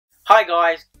Hi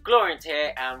guys, GloryHunter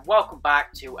here and welcome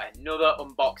back to another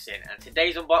unboxing. And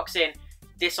today's unboxing,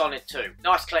 Dishonored 2.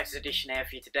 Nice collector's edition here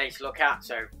for you today to look at,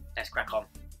 so let's crack on.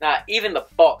 Now, even the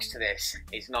box to this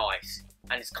is nice,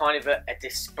 and it's kind of a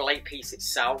display piece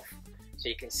itself. So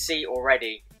you can see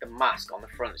already the mask on the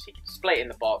front, so you can display it in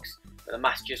the box, but the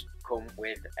mask just come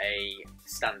with a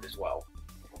stand as well.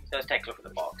 So let's take a look at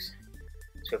the box.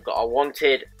 So we've got our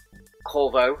wanted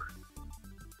Corvo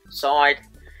side,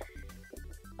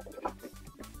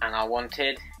 and I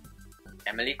wanted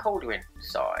Emily Coldwin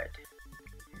side,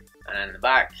 and then the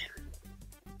back,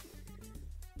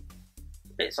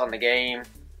 bits on the game,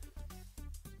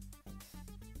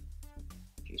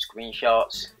 a few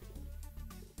screenshots,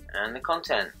 and the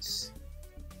contents.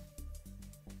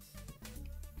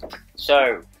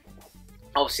 So,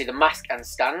 obviously the mask and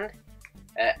stand,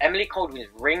 Emily Coldwin's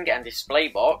ring and display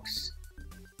box,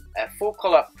 a full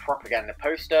colour propaganda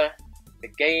poster, the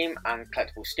game and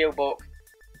collectible steelbook,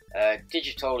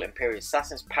 digital Imperial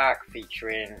Assassins pack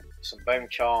featuring some bone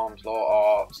charms, lore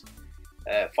art,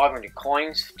 500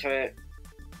 coins for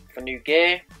new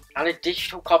gear, and a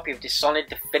digital copy of Dishonored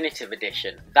Definitive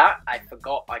Edition. That I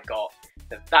forgot I got,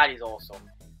 but that is awesome.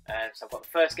 So I've got the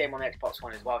first game on the Xbox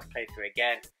One as well to play through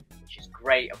again, which is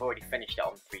great. I've already finished it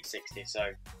on 360,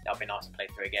 so that'll be nice to play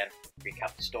through again,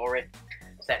 recap the story.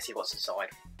 So let's see what's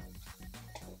inside.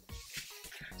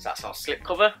 So that's our slip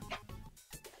cover.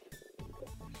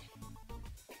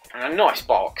 And a nice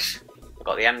box. We've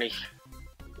got the Emily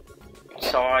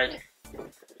side,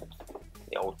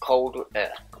 the old Corvo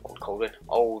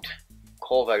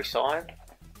side,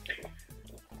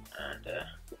 and a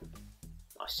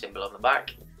nice symbol on the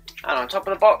back. And on top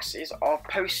of the box is our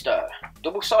poster,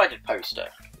 double-sided poster.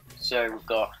 So we've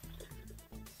got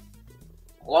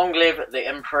 "Long live the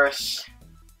Empress,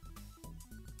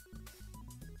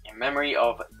 in memory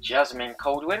of Jasmine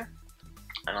Coldwin,"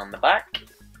 and on the back,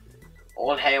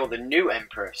 "All hail the new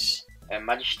Empress, Her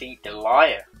Majesty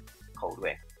Delia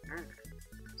Coldwin."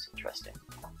 That's interesting.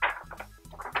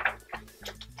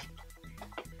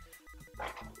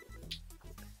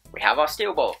 We have our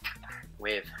steelbook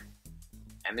with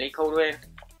Emily Coldwin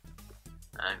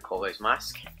and Corvo's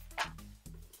mask.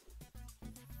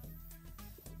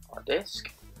 Our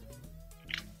disc.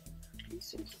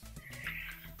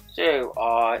 So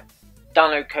our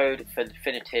download code for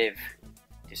Definitive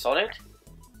Dishonored.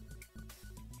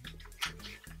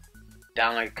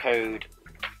 Download code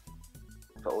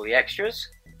for all the extras.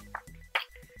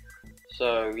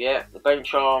 So yeah, the bone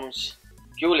charms,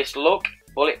 duelist look,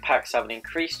 bullet packs have an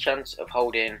increased chance of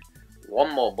holding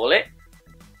one more bullet,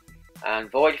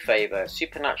 and void favor,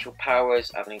 supernatural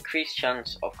powers have an increased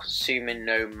chance of consuming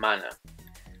no mana,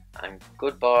 and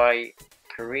goodbye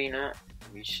Karina,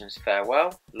 Musician's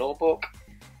Farewell, lore book,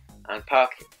 and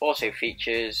pack also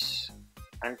features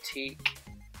antique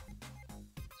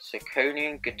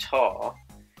zirconian guitar,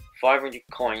 500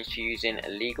 coins to use in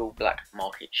illegal black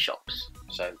market shops.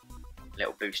 So, a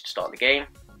little boost to start the game.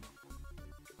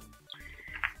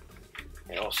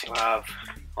 We also have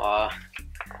our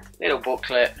little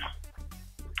booklet,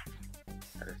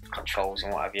 controls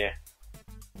and what have you.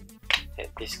 Hit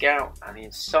disc out, and the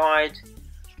inside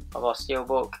of our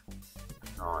steelbook,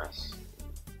 nice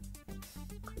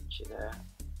picture there.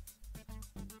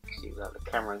 See without the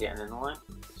camera getting in the way.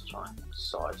 Let's try and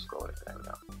side scroll it. There we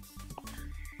go.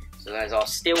 So there's our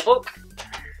steelbook.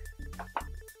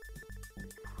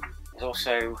 There's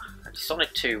also a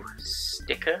Dishonored 2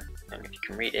 sticker. I don't know if you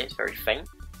can read it, it's very faint.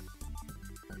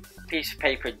 A piece of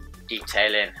paper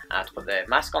detailing how to put the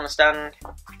mask on the stand.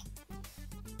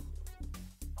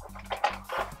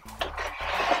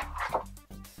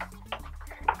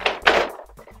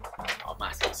 Our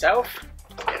mask itself.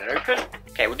 Get it open.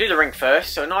 Okay, we'll do the ring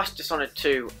first. So a nice Dishonored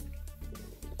 2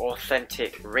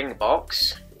 authentic ring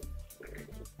box.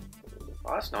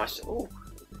 Oh, that's nice. Ooh,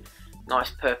 nice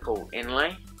purple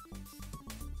inlay.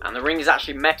 And the ring is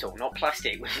actually metal, not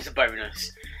plastic, which is a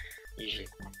bonus. Usually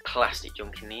plastic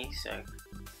junk in these, so.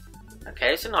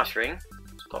 Okay, it's a nice ring.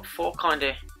 It's got 4 kind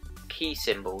of key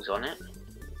symbols on it.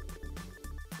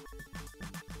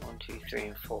 1, 2, 3,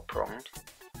 and 4 pronged.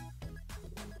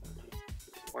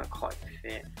 Won't quite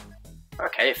fit.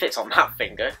 Okay, it fits on that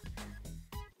finger.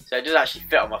 So it does actually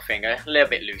fit on my finger. A little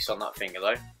bit loose on that finger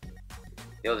though.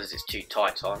 The others is too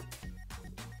tight on.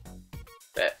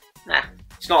 But, nah.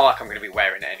 It's not like I'm going to be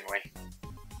wearing it anyway.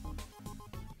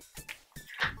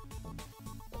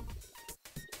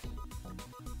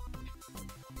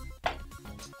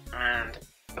 And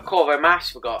the Corvo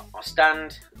mask, we've got our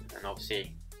stand, and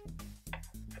obviously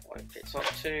what it fits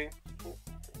onto.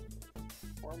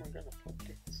 Where am I going to put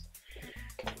this?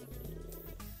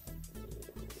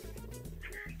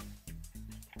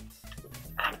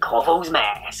 Corvo's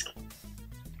mask.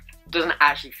 Doesn't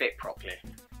actually fit properly.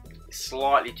 It's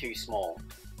slightly too small.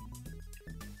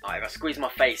 Like, if I squeeze my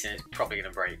face in, it's probably going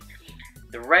to break.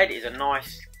 The red is a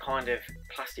nice kind of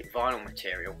plastic vinyl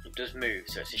material. It does move,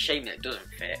 so it's a shame that it doesn't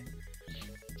fit.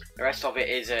 The rest of it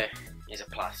is a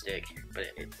plastic, but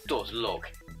it does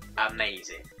look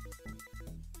amazing.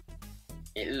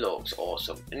 It looks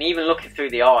awesome. And even looking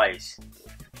through the eyes,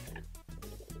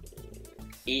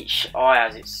 each eye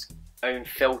has its own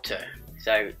filter,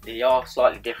 so they are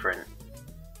slightly different.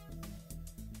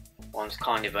 One's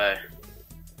kind of a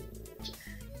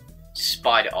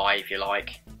spider eye, if you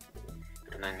like,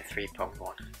 and then the three-pronged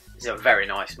one. This is a very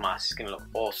nice mask. It's going to look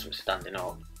awesome standing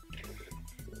up.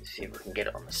 Let's see if we can get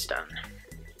it on the stand.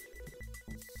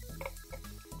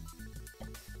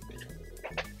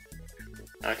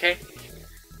 Okay,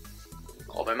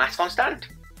 Corvo mask on stand.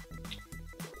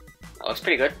 That looks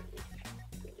pretty good.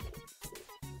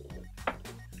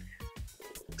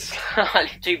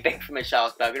 Slightly too big for my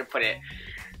shelves, but I'm going to put it,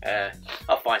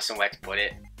 I'll find somewhere to put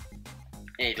it.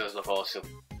 It does look awesome.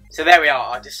 So there we are,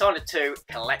 our Dishonored 2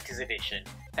 Collector's Edition.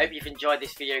 Hope you've enjoyed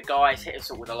this video, guys. Hit us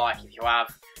up with a like if you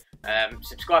have.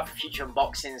 Subscribe for future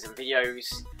unboxings and videos.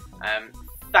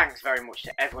 Thanks very much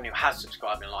to everyone who has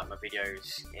subscribed and liked my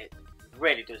videos. It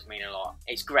really does mean a lot.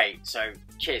 It's great. So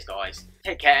cheers, guys.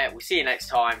 Take care. We'll see you next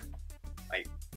time.